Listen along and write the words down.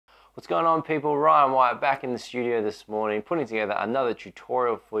What's going on, people? Ryan Wyatt back in the studio this morning, putting together another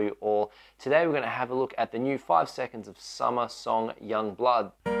tutorial for you all. Today we're going to have a look at the new 5 Seconds of Summer song,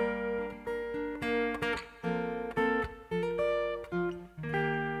 Youngblood.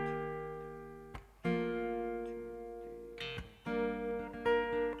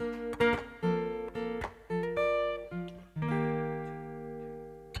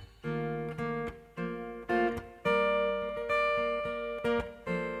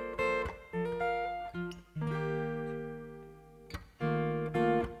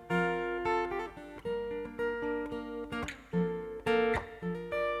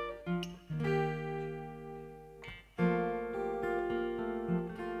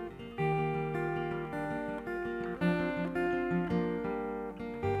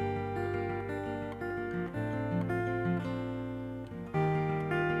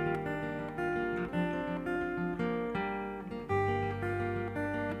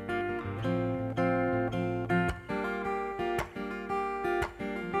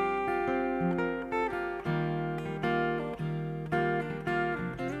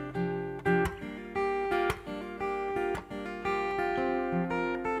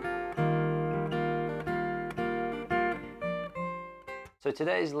 So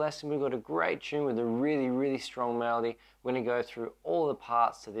today's lesson, we've got a great tune with a really strong melody. We're going to go through all the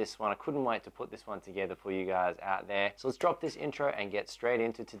parts to this one. I couldn't wait to put this one together for you guys out there. So let's drop this intro and get straight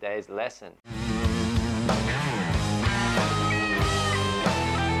into today's lesson.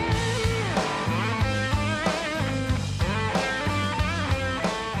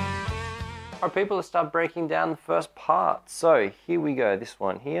 Alright people, let's start breaking down the first part. So here we go, this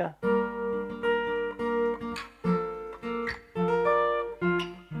one here.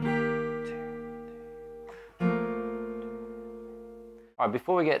 Alright,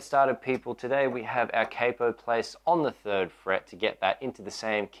 before we get started people, today we have our capo placed on the 3rd fret to get that into the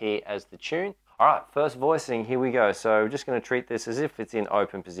same key as the tune. Alright, first voicing, here we go. So we're just going to treat this as if it's in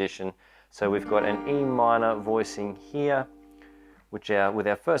open position. So we've got an E minor voicing here, which with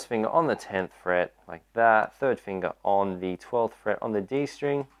our first finger on the 10th fret, like that, 3rd finger on the 12th fret on the D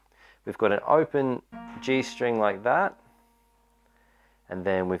string. We've got an open G string like that. And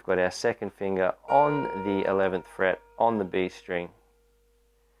then we've got our 2nd finger on the 11th fret on the B string.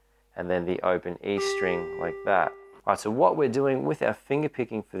 And then the open E string like that. Alright, so what we're doing with our finger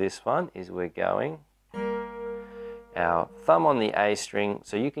picking for this one is we're going our thumb on the A string,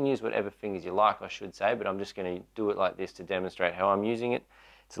 so you can use whatever fingers you like, I should say, but I'm just going to do it like this to demonstrate how I'm using it.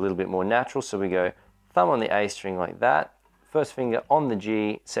 It's a little bit more natural, so we go thumb on the A string like that, 1st finger on the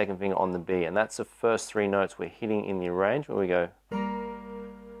G, 2nd finger on the B, and that's the first 3 notes we're hitting in the arrangement. We go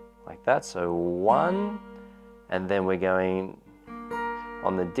like that, so 1, and then we're going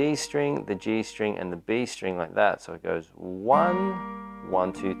on the D string, the G string, and the B string like that. So it goes 1,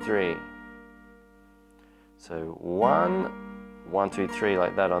 1, 2, 3. So 1, 1, 2, 3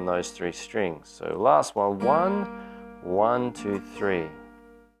 like that on those 3 strings. So last one, 1, 1, 2, 3.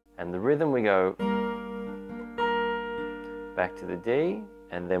 And the rhythm we go back to the D,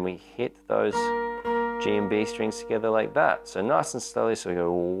 and then we hit those G and B strings together like that. So nice and slowly, so we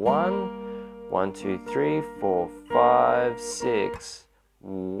go 1, 1, 2, 3, 4, 5, 6.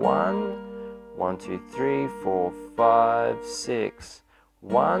 1, 1, 2, 3, 4, 5, 6.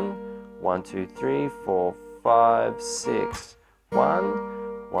 1, 1, 2, 3, 4, 5, 6. 1,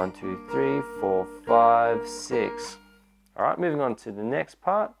 1, 2, 3, 4, 5, 6. Alright, moving on to the next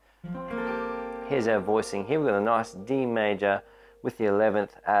part. Here's our voicing here. We've got a nice D major with the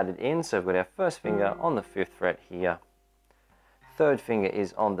 11th added in. So we've got our 1st finger on the 5th fret here. 3rd finger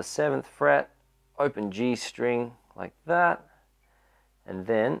is on the 7th fret. Open G string like that. And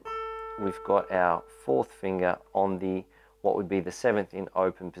then we've got our 4th finger on the, what would be the 7th in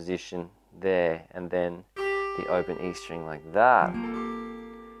open position there, and then the open E string like that.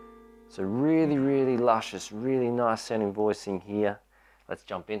 So really luscious, really nice sounding voicing here. Let's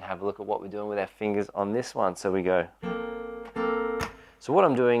jump in, have a look at what we're doing with our fingers on this one. So we go. So what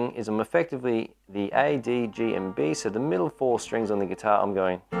I'm doing is I'm effectively the A, D, G, and B, so the middle 4 strings on the guitar, I'm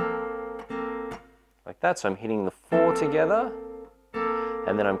going like that. So I'm hitting the 4 together.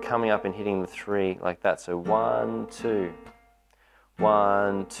 And then I'm coming up and hitting the 3 like that. So 1, 2,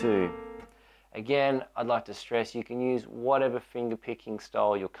 1, 2. Again, I'd like to stress you can use whatever finger picking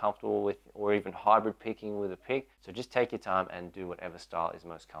style you're comfortable with, or even hybrid picking with a pick. So just take your time and do whatever style is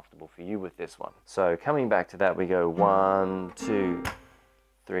most comfortable for you with this one. So coming back to that, we go 1, 2,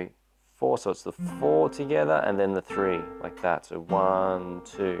 3, 4. So it's the 4 together and then the 3 like that. So 1,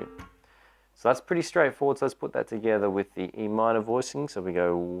 2. So that's pretty straightforward, so let's put that together with the E minor voicing. So we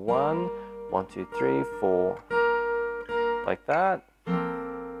go 1, 1, 2, 3, 4, like that.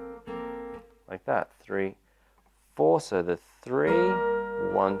 like that. 3, 4. So the 3,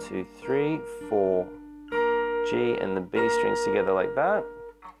 1, 2, 3, 4, G and the B strings together like that.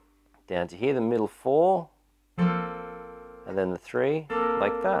 Down to here, the middle 4, and then the 3,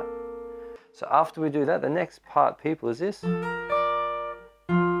 like that. So after we do that, the next part, people, is this.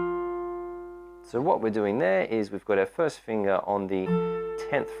 So what we're doing there is we've got our first finger on the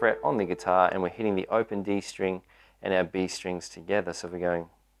 10th fret on the guitar, and we're hitting the open D string and our B strings together. So we're going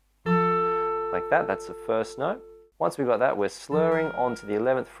like that. That's the first note. Once we've got that, we're slurring onto the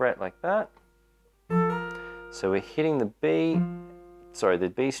 11th fret like that. So we're hitting the B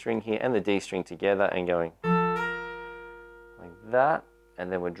string here and the D string together and going like that. And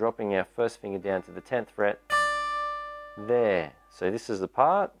then we're dropping our first finger down to the 10th fret there. So this is the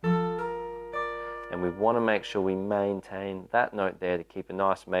part. And we want to make sure we maintain that note there to keep a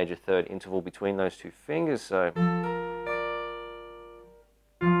nice major third interval between those two fingers. So,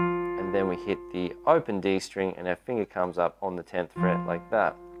 and then we hit the open D string and our finger comes up on the 10th fret like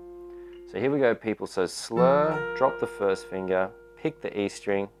that. So here we go, people. So slur, drop the first finger, pick the E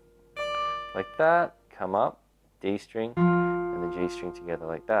string like that, come up, D string and the G string together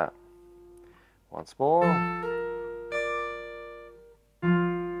like that. Once more.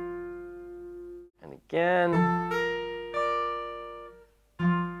 Again,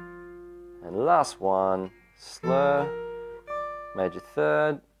 and last one, slur, major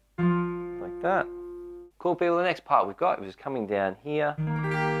third, like that. Cool, people. The next part we've got is coming down here.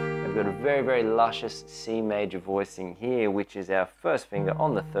 We've got a very, very luscious C major voicing here, which is our first finger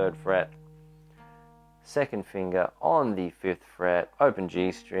on the 3rd fret, second finger on the 5th fret, open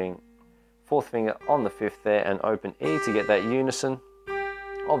G string, 4th finger on the 5th there, and open E to get that unison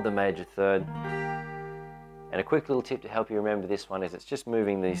of the major third. And a quick little tip to help you remember this one is it's just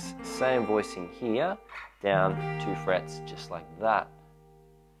moving this same voicing here down 2 frets, just like that.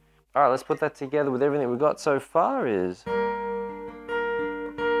 All right, let's put that together with everything we've got so far is.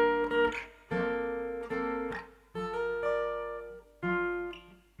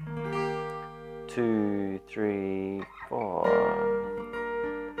 Two, 3, 4.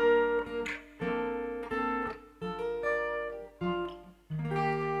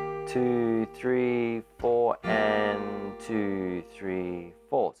 2, 3, 4, and 2, 3,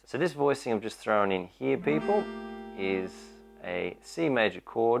 4. So this voicing I've just thrown in here, people, is a C major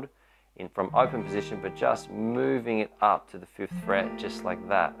chord from open position, but just moving it up to the 5th fret, just like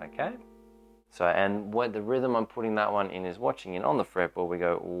that, okay? So, and what the rhythm I'm putting that one in is watching it on the fretboard. We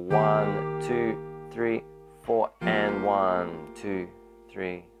go 1, 2, 3, 4, and 1, 2,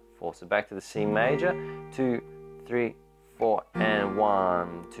 3, 4. So back to the C major, 2, 3, 4, and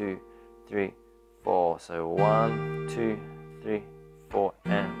 1, 2, 3, 4. So 1, 2, 3, 4,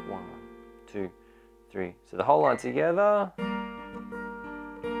 and 1, 2, 3. So the whole line together.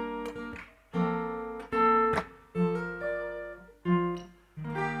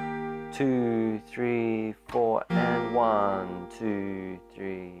 Two, 3, 4, and 1, 2,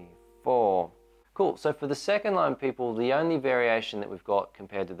 3, 4. Cool. So for the second line, people, the only variation that we've got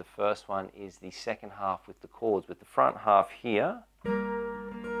compared to the first one is the second half with the chords, with the front half here.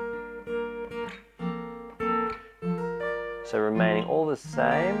 So remaining all the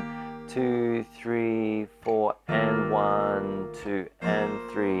same, 2, 3, 4, and 1, 2,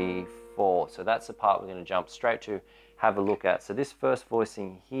 and 3, 4. So that's the part we're going to jump straight to have a look at. So this first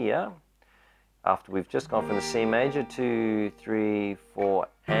voicing here, after we've just gone from the C major, 2, 3, 4,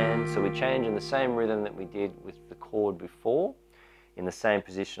 and so we change in the same rhythm that we did with the chord before, in the same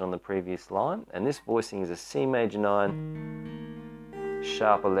position on the previous line. And this voicing is a C major 9,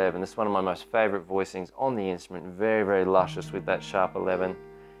 sharp 11. This is one of my most favorite voicings on the instrument. Very, very luscious with that sharp 11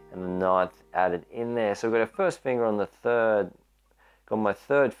 and the 9th added in there. So we've got our first finger on the 3rd, got my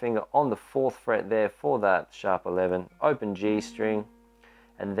 3rd finger on the 4th fret there for that sharp 11, open G string,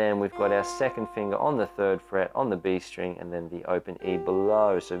 and then we've got our 2nd finger on the 3rd fret on the B string, and then the open E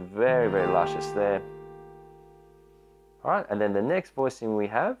below. So very, very luscious there. All right, and then the next voicing we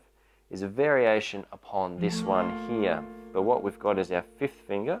have is a variation upon this one here. But what we've got is our 5th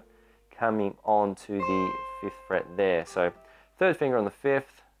finger coming onto the 5th fret there. So 3rd finger on the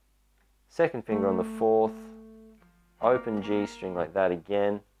 5th, 2nd finger on the 4th, open G string like that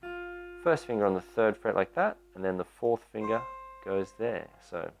again, 1st finger on the 3rd fret like that, and then the 4th finger goes there.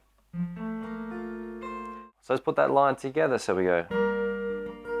 So let's put that line together. So we go.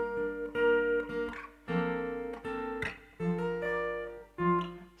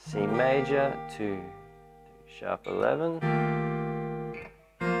 C major, 2, sharp 11.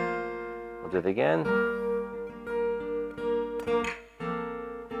 We'll do it again.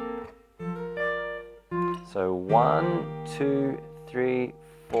 So 1, 2, 3,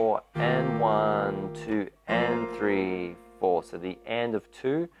 4, and 1, 2, and 3, 4. So the and of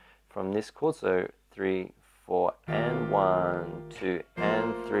 2 from this chord, so 3, 4, and 1, 2,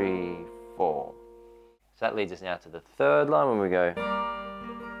 and 3, 4. So that leads us now to the third line when we go.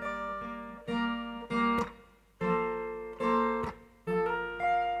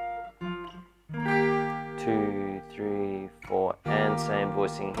 Two, 3, 4, and same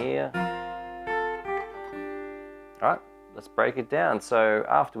voicing here. All right, let's break it down. So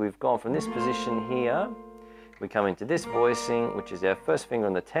after we've gone from this position here, we come into this voicing, which is our first finger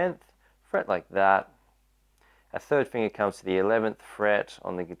on the 10th fret like that. Our third finger comes to the 11th fret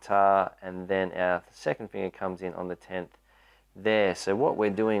on the guitar, and then our second finger comes in on the 10th there. So what we're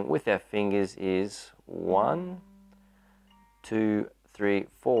doing with our fingers is 1, 2, 3,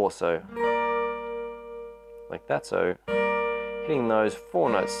 4. So like that. So hitting those 4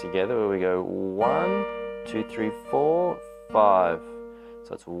 notes together where we go 1, 2, 3, 4, 5.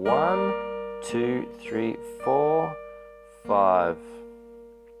 So it's 1, 2, 3, 4, 5.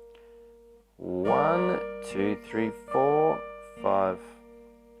 1, 2, 3, 4, 5.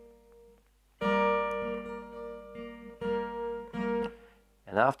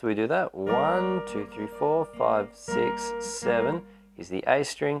 And after we do that, 1, 2, 3, 4, 5, 6, 7 is the A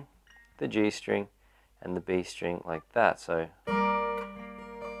string, the G string, and the B string like that. So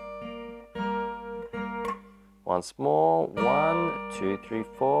once more, 1, 2, 3,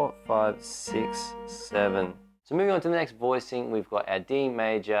 4, 5, 6, 7. So moving on to the next voicing, we've got our D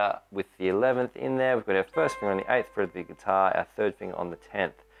major with the 11th in there. We've got our first finger on the 8th fret of the guitar, our third finger on the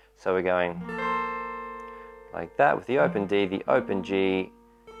 10th. So we're going like that with the open D, the open G,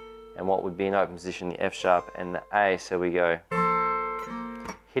 and what would be an open position, the F sharp and the A. So we go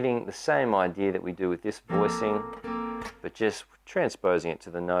hitting the same idea that we do with this voicing, but just transposing it to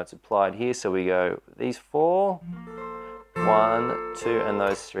the notes applied here. So we go these 4, 1, 2, and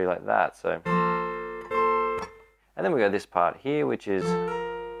those 3 like that. So, and then we go this part here, which is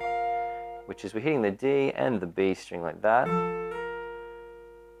we're hitting the D and the B string like that,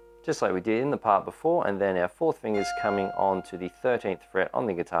 just like we did in the part before, and then our fourth finger is coming on to the 13th fret on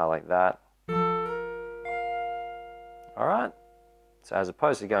the guitar like that. All right. So as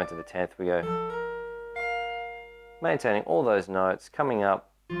opposed to going to the 10th, we go maintaining all those notes, coming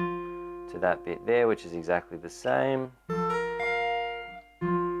up to that bit there, which is exactly the same.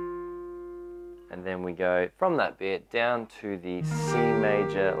 And then we go from that bit down to the C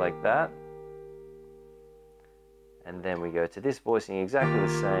major like that. And then we go to this voicing exactly the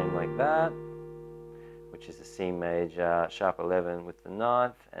same like that, which is the C major, sharp 11 with the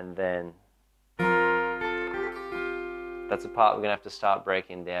 9th, and then that's the part we're going to have to start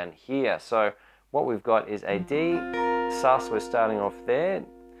breaking down here. So what we've got is a D sus, we're starting off there,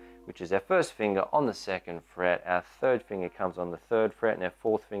 which is our first finger on the 2nd fret, our third finger comes on the 3rd fret, and our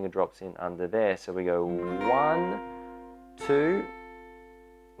fourth finger drops in under there. So we go 1, 2,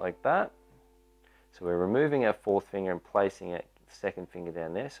 like that. So we're removing our fourth finger and placing our second finger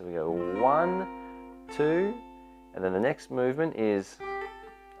down there. So we go 1, 2, and then the next movement is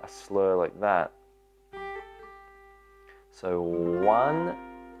a slur like that. So 1,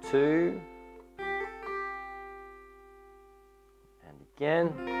 2, and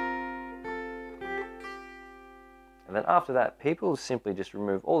again. And then after that, people simply just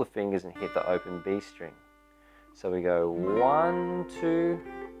remove all the fingers and hit the open B string. So we go 1, 2,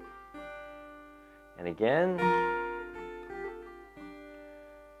 and again,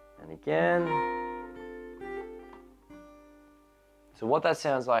 and again. So what that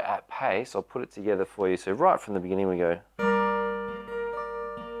sounds like at pace, I'll put it together for you. So right from the beginning we go.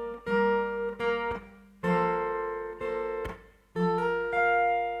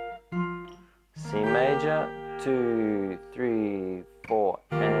 C major, 2, 3, 4,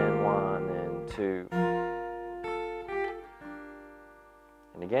 and 1, and 2.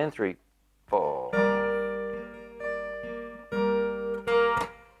 And again, 3, 4.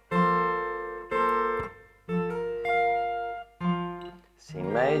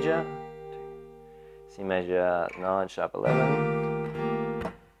 C major 9, sharp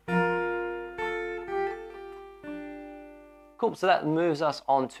 11. Cool, so that moves us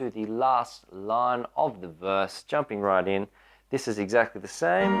on to the last line of the verse, jumping right in. This is exactly the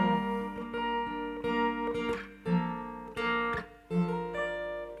same.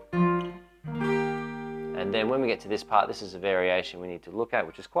 And then when we get to this part, this is a variation we need to look at,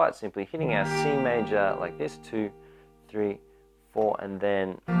 which is quite simply hitting our C major like this, 2, 3, 4, and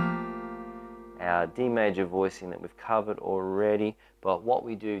then our D major voicing that we've covered already. But what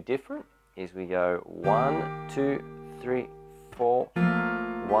we do different is we go 1, 2, 3, 4,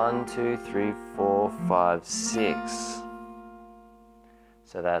 1, 2, 3, 4, 5, 6.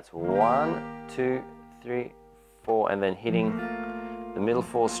 So that's 1, 2, 3, 4, and then hitting the middle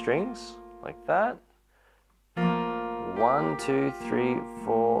 4 strings like that. 1, 2, 3,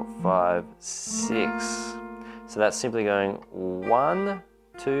 4, 5, 6. So that's simply going 1,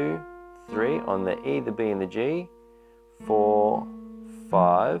 2, 3 on the E, the B, and the G, 4,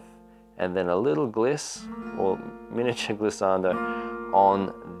 5, and then a little gliss or miniature glissando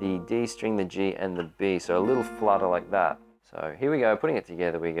on the D string, the G, and the B. So a little flutter like that. So here we go, putting it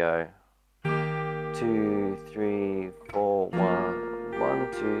together, we go 2, 3, 4, 1,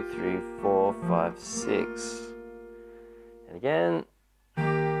 1, 2, 3, 4, 5, 6. And again,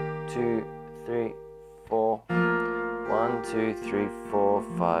 2, 3, 4, 1, 2, 3, 4,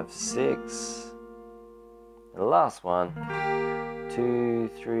 5, 6. And the last one, 2,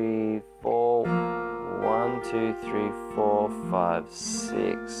 3, 4, 1, 2, 3, 4, 5,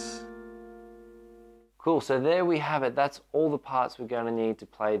 6. Cool, so there we have it. That's all the parts we're going to need to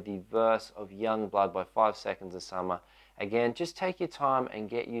play the verse of Youngblood by 5 Seconds of Summer. Again, just take your time and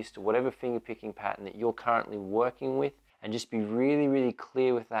get used to whatever fingerpicking pattern that you're currently working with, and just be really, really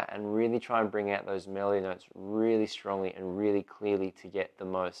clear with that and really try and bring out those melody notes really strongly and really clearly to get the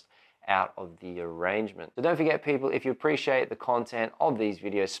most out of the arrangement. So don't forget, people, if you appreciate the content of these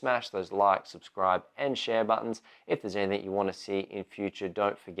videos, smash those like, subscribe, and share buttons. If there's anything you want to see in future,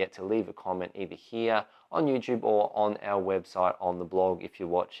 don't forget to leave a comment either here on YouTube or on our website on the blog if you're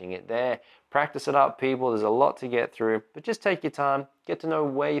watching it there. Practice it up, people. There's a lot to get through, but just take your time, get to know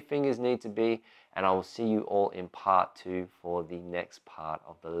where your fingers need to be, and I will see you all in part 2 for the next part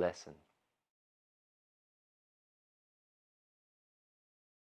of the lesson.